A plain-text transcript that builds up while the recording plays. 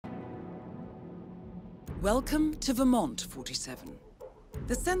Welcome to Vermont, 47.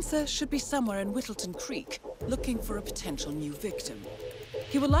 The sensor should be somewhere in Whittleton Creek, looking for a potential new victim.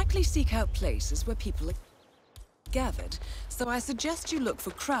 He will likely seek out places where people are gathered, so I suggest you look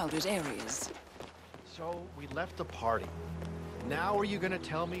for crowded areas. So, we left the party. Now are you gonna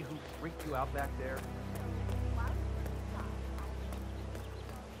tell me who freaked you out back there?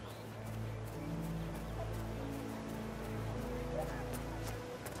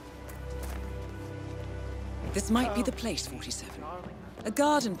 This might be the place, 47. A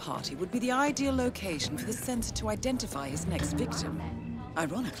garden party would be the ideal location for the sensor to identify his next victim.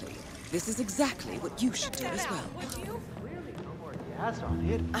 Ironically, this is exactly what you should do as well.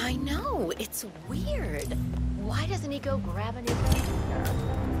 I know, it's weird. Why doesn't he go grab a new computer?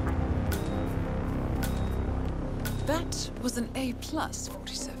 That was an A+,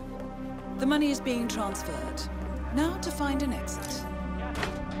 47. The money is being transferred. Now to find an exit.